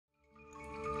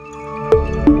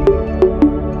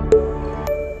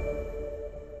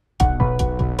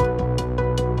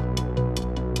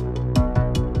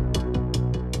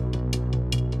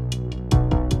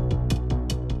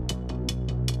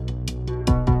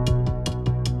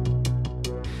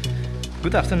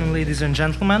Good afternoon, ladies and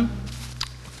gentlemen.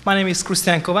 My name is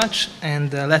Krisztián Kovács,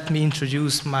 and let me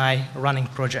introduce my running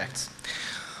projects.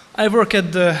 I work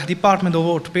at the Department of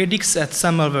Orthopedics at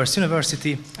Semmelweis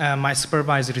University. My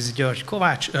supervisor is György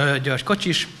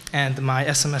Kocsis, and my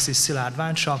SMS is Szilárd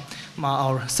Váncsa.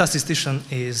 Our statistician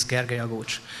is Gergely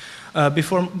Agócs.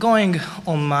 Before going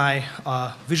on my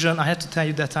vision, I have to tell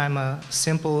you that I'm a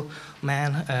simple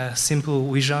man, a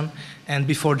simple vision. And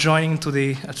before joining to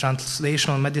the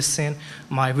translational medicine,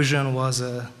 my vision was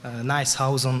a nice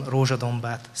house on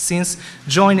Rózsadombát. Since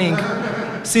joining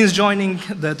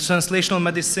the translational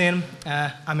medicine,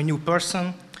 I'm a new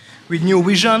person with new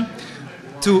vision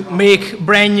to make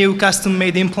brand new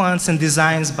custom-made implants and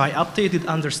designs by updated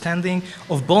understanding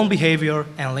of bone behavior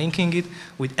and linking it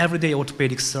with everyday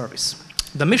orthopedic service.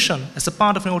 The mission, as a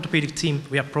part of an orthopedic team,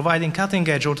 we are providing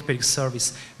cutting-edge orthopedic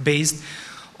service based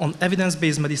on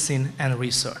evidence-based medicine and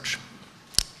research.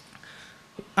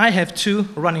 I have two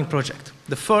running projects.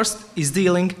 The first is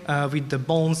dealing with the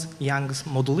bones Young's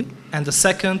moduli, and the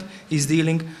second is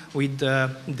dealing with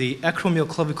the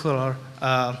acromioclavicular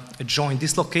joint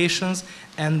dislocations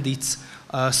and its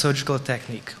surgical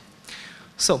technique.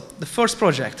 So, the first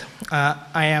project,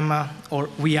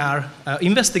 we are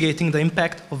investigating the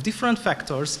impact of different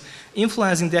factors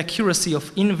influencing the accuracy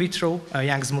of in vitro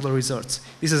Young's model results.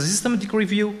 This is a systematic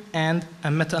review and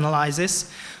a meta-analysis.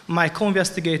 My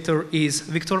co-investigator is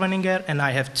Viktor Veninger, and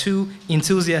I have two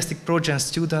enthusiastic project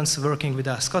students working with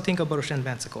us, Katinka Baros and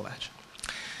Bence Kovács.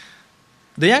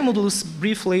 The Young modulus,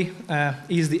 briefly,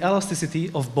 is the elasticity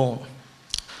of bone.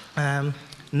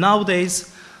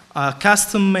 Nowadays,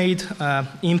 custom-made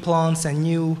implants and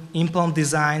new implant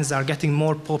designs are getting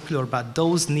more popular, but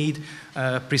those need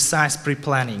precise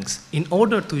pre-plannings. In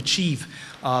order to achieve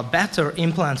better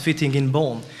implant fitting in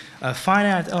bone,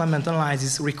 finite element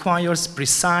analysis requires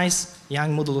precise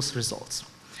Young modulus results.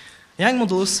 Young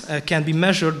modulus can be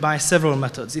measured by several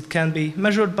methods. It can be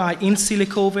measured by in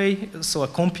silico way, so a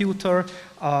computer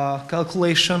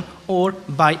calculation, or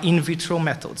by in vitro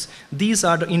methods. These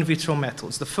are the in vitro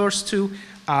methods. The first two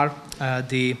are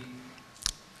the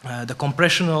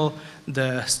compressional,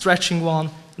 the stretching one,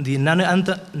 the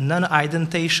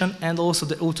non-indentation, and also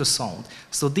the ultrasound.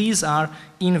 So these are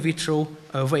in vitro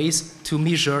ways to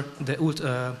measure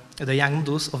the Young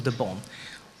modulus of the bone.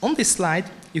 On this slide,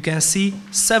 you can see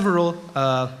several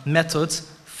methods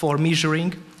for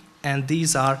measuring, and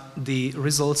these are the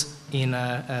results in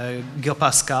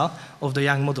gigapascal of the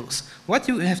Young modulus. What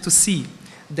you have to see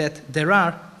that there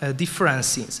are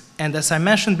differences, and as I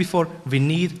mentioned before, we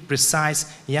need precise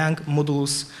Young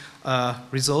modulus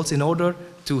results in order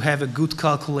to have a good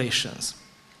calculations.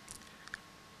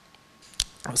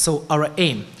 So our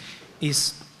aim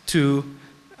is to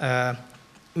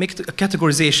make a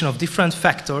categorization of different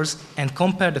factors and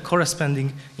compare the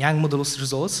corresponding Young modulus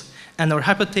results, and our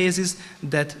hypothesis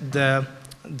that there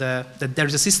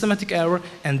is a systematic error,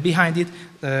 and behind it,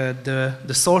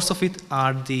 the source of it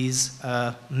are these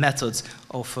methods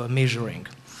of measuring.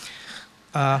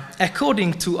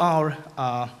 According to our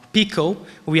PICO,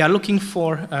 we are looking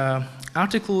for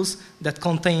articles that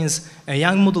contains a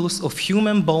Young modulus of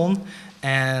human bone,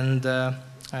 and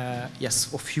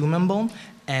of human bone,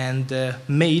 and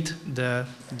made the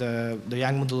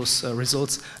Young modulus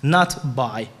results not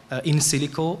by in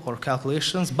silico or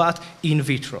calculations, but in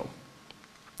vitro.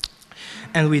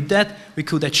 And with that, we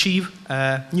could achieve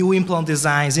new implant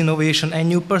designs, innovation, and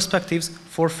new perspectives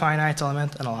for finite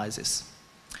element analysis.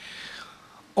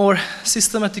 Our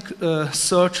systematic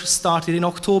search started in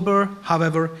October.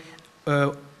 However,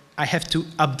 I have to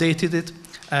update it,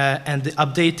 and the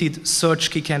updated search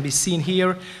key can be seen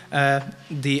here.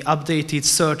 The updated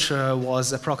search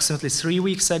was approximately 3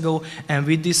 weeks ago, and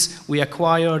with this, we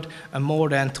acquired more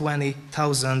than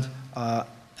 20,000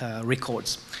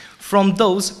 records. From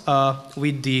those,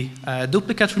 with the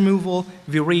duplicate removal,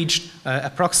 we reached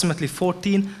approximately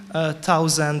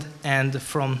 14,000, and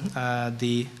from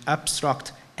the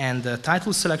abstract and the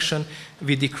title selection,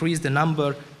 we decreased the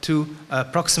number to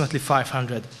approximately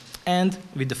 500. And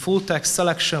with the full text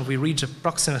selection, we reached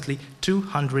approximately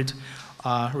 200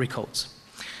 records.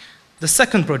 The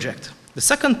second project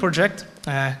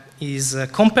is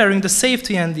comparing the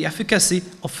safety and the efficacy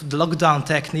of the lockdown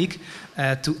technique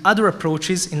to other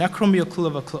approaches in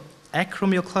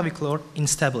acromioclavicular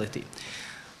instability.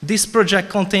 This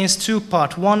project contains two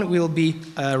parts. One will be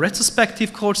a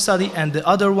retrospective cohort study, and the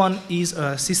other one is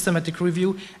a systematic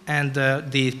review, and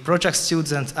the project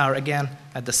students are again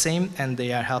at the same, and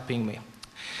they are helping me.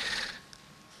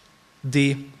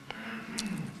 The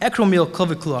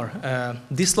acromioclavicular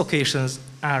dislocations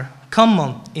are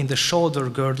common in the shoulder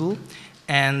girdle,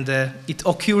 and it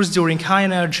occurs during high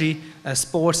energy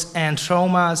sports and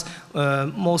traumas,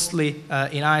 mostly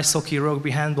in ice hockey,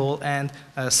 rugby, handball, and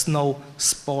snow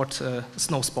sports.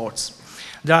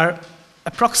 There are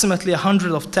approximately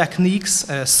 100 of techniques,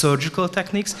 surgical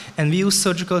techniques, and we use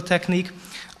surgical technique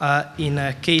in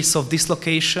a case of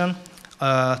dislocation,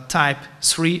 type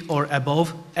 3 or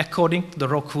above, according to the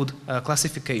Rockwood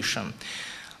classification.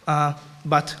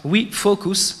 But we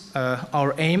focus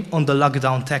our aim on the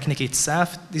lockdown technique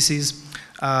itself. This is,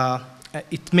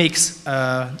 it makes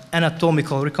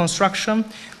anatomical reconstruction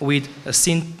with a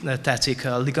synthetic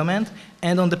ligament.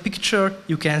 And on the picture,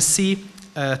 you can see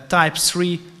type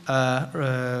 3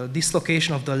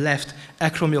 dislocation of the left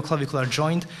acromioclavicular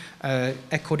joint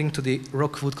according to the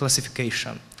Rockwood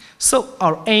classification. So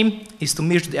our aim is to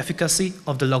measure the efficacy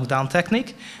of the lockdown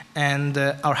technique, and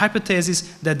our hypothesis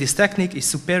that this technique is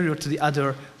superior to the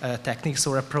other techniques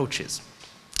or approaches.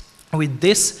 With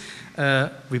this,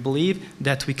 we believe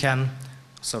that we can,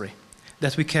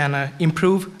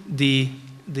 improve the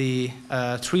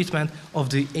treatment of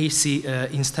the AC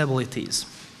instabilities.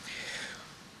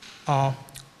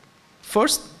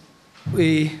 First,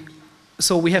 we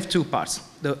have two parts.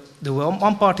 The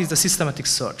one part is the systematic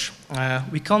search.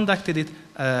 We conducted it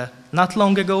not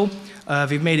long ago.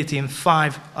 We made it in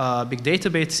 5 big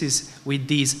databases with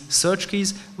these search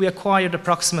keys. We acquired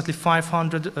approximately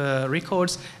 500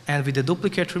 records, and with the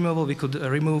duplicate removal, we could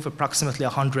remove approximately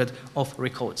 100 of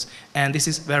records. And this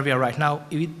is where we are right now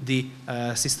with the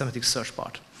systematic search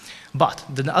part. But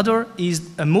the other is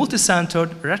a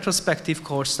multi-centered retrospective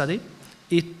course study.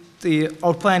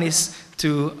 Our plan is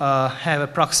to have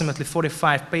approximately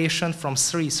 45 patients from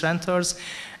 3 centers,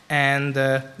 and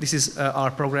this is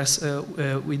our progress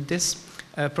with this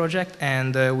project,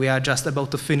 and we are just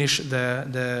about to finish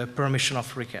the permission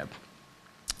of recap.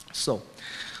 So,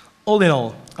 all in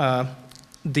all,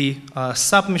 the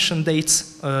submission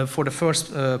dates for the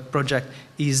first project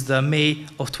is the May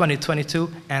of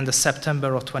 2022 and the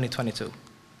September of 2022.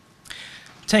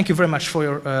 Thank you very much for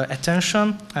your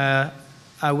attention.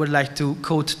 I would like to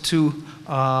quote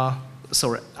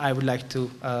I would like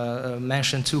to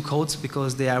mention 2 quotes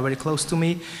because they are very close to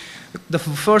me. The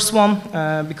first one,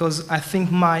 because I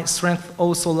think my strength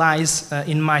also lies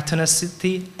in my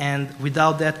tenacity, and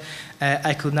without that,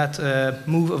 I could not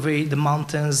move away the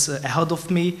mountains ahead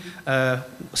of me,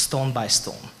 stone by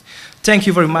stone. Thank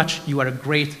you very much. You are a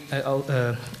great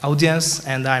audience,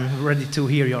 and I'm ready to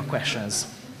hear your questions.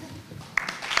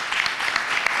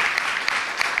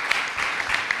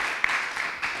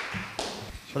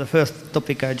 For the first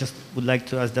topic, I just would like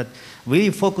to ask that, will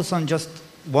you focus on just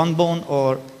one bone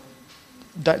or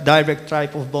direct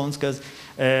type of bones? Because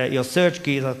your search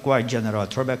keys are quite general,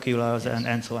 trabeculars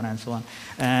and so on and so on.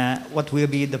 What will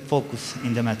be the focus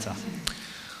in the meta?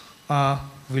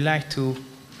 We like to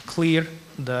clear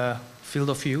the field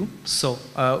of view, so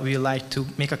we like to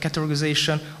make a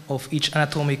categorization of each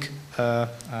anatomic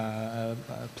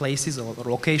places or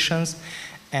locations,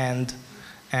 and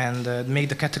make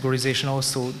the categorization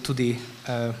also to the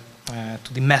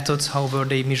methods. How were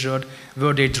they measured?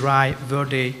 Were they dry? Were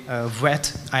they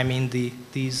wet? I mean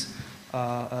these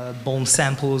bone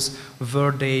samples.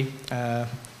 Were they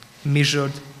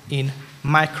measured in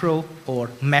micro or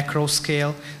macro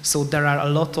scale? So there are a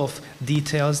lot of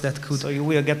details that could. So you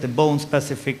will get the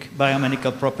bone-specific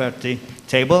biomechanical property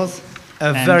tables.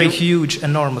 A very huge,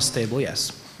 enormous table.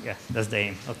 Yes. Yeah, that's the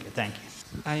aim. Okay, thank you.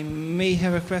 I may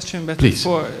have a question, but please.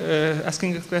 Before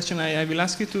asking a question, I will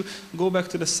ask you to go back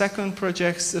to the second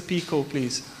project's PICO,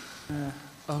 please.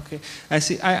 Okay, I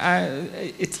see.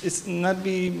 It's not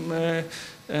be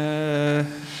a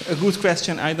good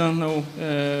question. I don't know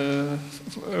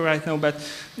right now, but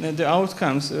the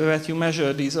outcomes that you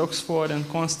measure, these Oxford and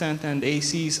Constant and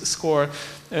AC's score,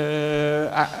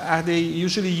 are they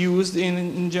usually used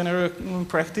in general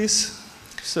practice?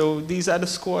 So these are the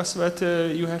scores that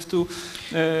you have to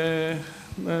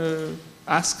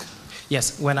ask?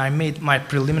 Yes, when I made my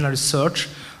preliminary search,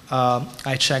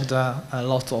 I checked a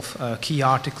lot of key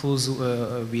articles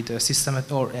with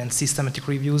systematic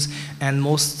reviews, and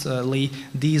mostly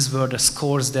these were the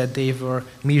scores that they were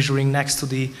measuring next to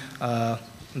the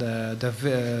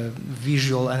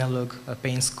visual analog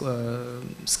pain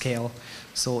scale.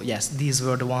 So yes, these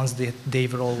were the ones that they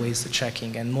were always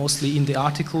checking, and mostly in the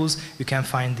articles you can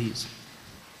find these.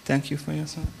 Thank you for your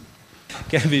answer.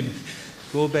 Can we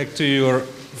go back to your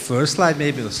first slide,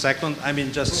 maybe the second? I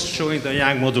mean, just showing the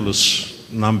Young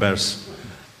modulus numbers.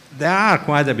 There are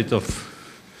quite a bit of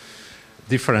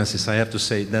differences, I have to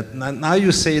say. That now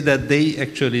you say that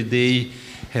they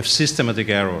have systematic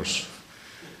errors.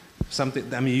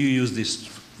 Something. I mean, you use this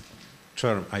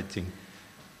term, I think.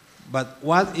 But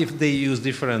what if they use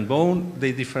different bone,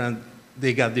 they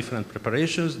got different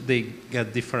preparations, they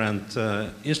get different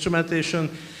instrumentation,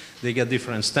 they get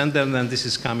different standard, and this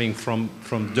is coming from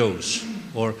those?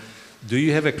 Or do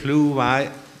you have a clue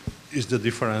why is the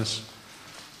difference?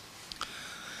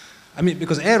 I mean,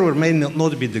 because error may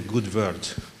not be the good word.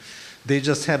 They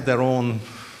just have their own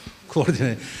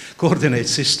coordinate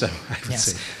system, I would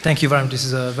say. Thank you very much. This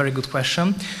is a very good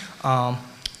question.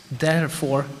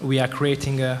 Therefore, we are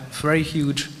creating a very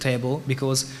huge table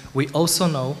because we also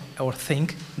know or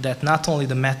think that not only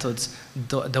the methods,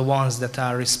 the ones that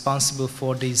are responsible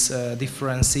for these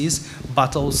differences,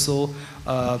 but also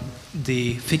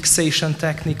the fixation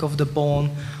technique of the bone,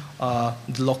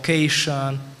 the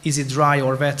location, is it dry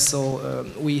or wet? So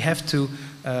we have to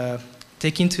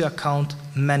take into account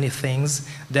many things.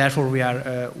 Therefore, we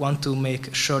want to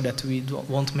make sure that we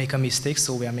won't make a mistake.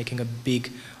 So we are making a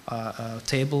big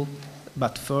table.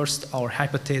 But first, our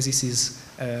hypothesis is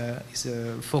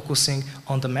focusing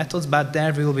on the methods, but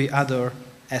there will be other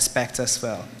aspects as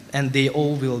well, and they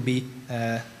all will be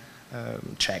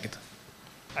checked.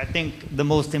 I think the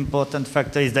most important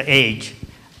factor is the age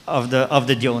of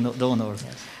the donors.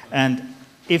 Yes. And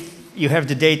if you have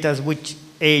the data, which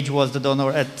age was the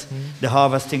donor at the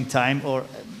harvesting time or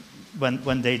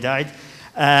when they died,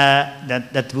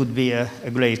 that would be a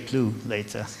great clue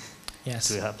later.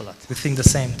 Yes, it will help a lot. We think the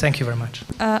same. Thank you very much.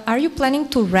 Are you planning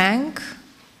to rank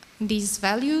these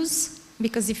values?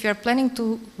 Because if you're planning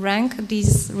to rank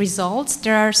these results,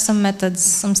 there are some methods,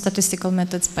 some statistical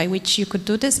methods by which you could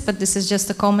do this, but this is just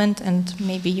a comment and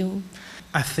maybe you...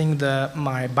 I think that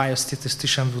my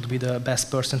biostatistician would be the best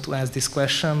person to ask this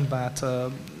question, but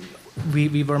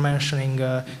we were mentioning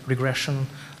regression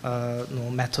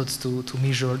methods to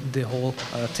measure the whole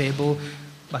table,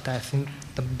 but I think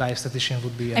the biostatistician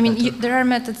would be. I mean, there are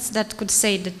methods that could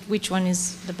say that which one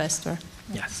is the best. Or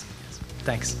yes.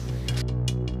 Thanks.